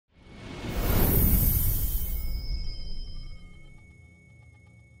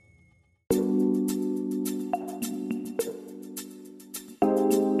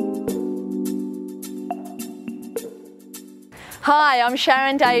Hi, I'm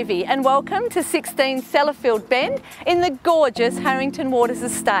Sharon Davey and welcome to 16 Sellafield Bend in the gorgeous Harrington Waters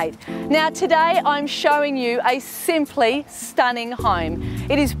Estate. Now today I'm showing you a simply stunning home.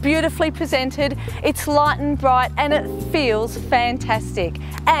 It is beautifully presented, it's light and bright and it feels fantastic.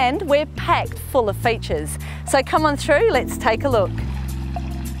 And we're packed full of features. So come on through, let's take a look.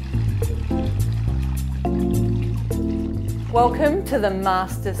 Welcome to the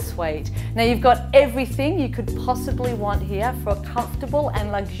Master Suite. Now you've got everything you could possibly want here for a comfortable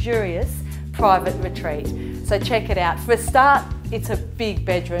and luxurious private retreat. So check it out. For a start, it's a big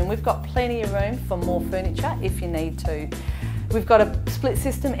bedroom. We've got plenty of room for more furniture if you need to. We've got a split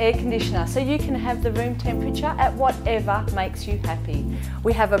system air conditioner so you can have the room temperature at whatever makes you happy.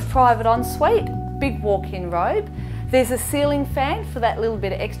 We have a private ensuite, big walk-in robe. There's a ceiling fan for that little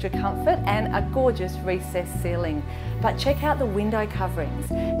bit of extra comfort and a gorgeous recessed ceiling. But check out the window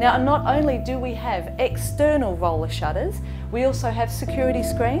coverings. Now, not only do we have external roller shutters, we also have security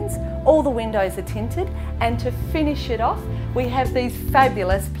screens. All the windows are tinted, and to finish it off, we have these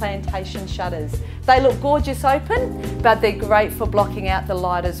fabulous plantation shutters. They look gorgeous open, but they're great for blocking out the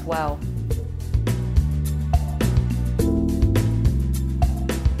light as well.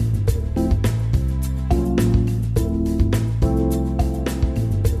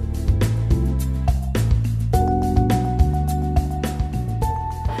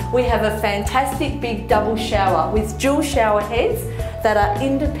 We have a fantastic big double shower with dual shower heads that are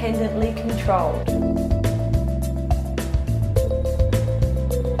independently controlled.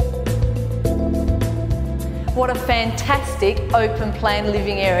 What a fantastic open plan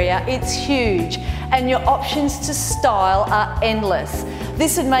living area. It's huge and your options to style are endless.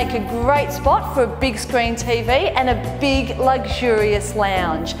 This would make a great spot for a big screen TV and a big luxurious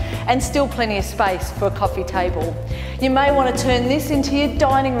lounge, and still plenty of space for a coffee table. You may want to turn this into your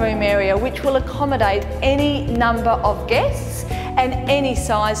dining room area, which will accommodate any number of guests and any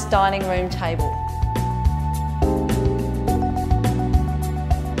size dining room table.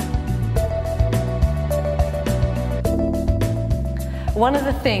 One of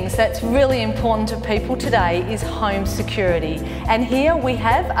the things that's really important to people today is home security, and here we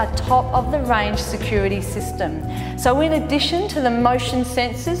have a top-of-the-range security system. So in addition to the motion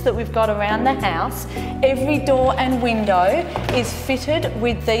sensors that we've got around the house, every door and window is fitted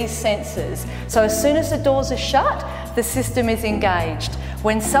with these sensors. So as soon as the doors are shut, the system is engaged.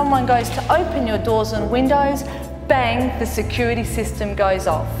 When someone goes to open your doors and windows, bang, the security system goes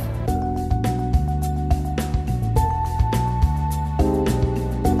off.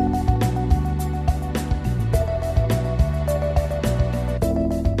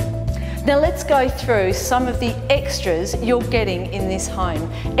 Now let's go through some of the extras you're getting in this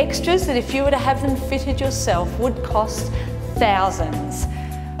home. Extras that if you were to have them fitted yourself would cost thousands.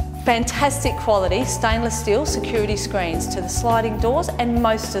 Fantastic quality stainless steel security screens to the sliding doors and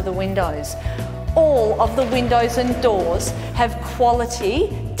most of the windows. All of the windows and doors have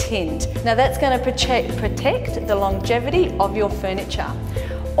quality tint. Now that's going to protect the longevity of your furniture.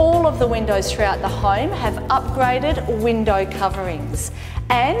 All of the windows throughout the home have upgraded window coverings.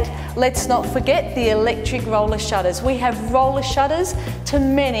 And let's not forget the electric roller shutters. We have roller shutters to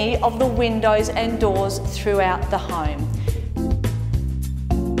many of the windows and doors throughout the home.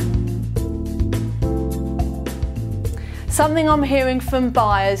 Something I'm hearing from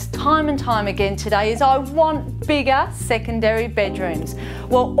buyers time and time again today is I want bigger secondary bedrooms.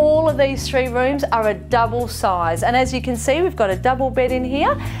 Well, all of these three rooms are a double size, and as you can see, we've got a double bed in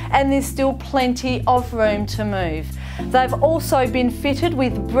here and there's still plenty of room to move. They've also been fitted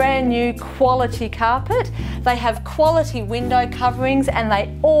with brand new quality carpet. They have quality window coverings and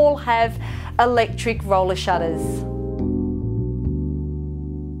they all have electric roller shutters.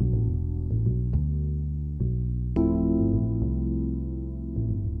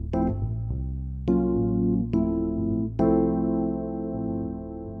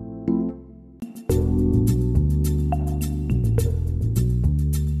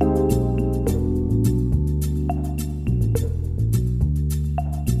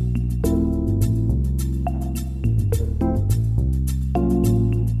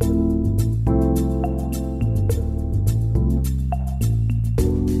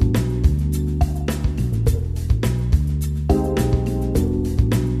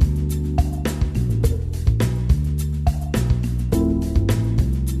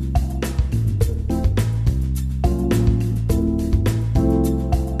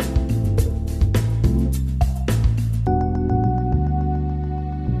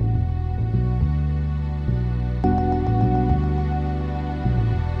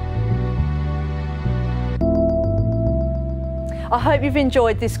 I hope you've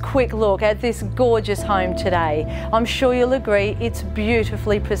enjoyed this quick look at this gorgeous home today. I'm sure you'll agree it's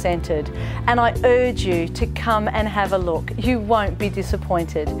beautifully presented, and I urge you to come and have a look. You won't be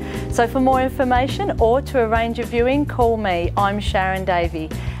disappointed. So for more information or to arrange a viewing, call me. I'm Sharon Davey.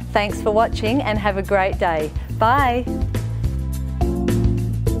 Thanks for watching and have a great day. Bye.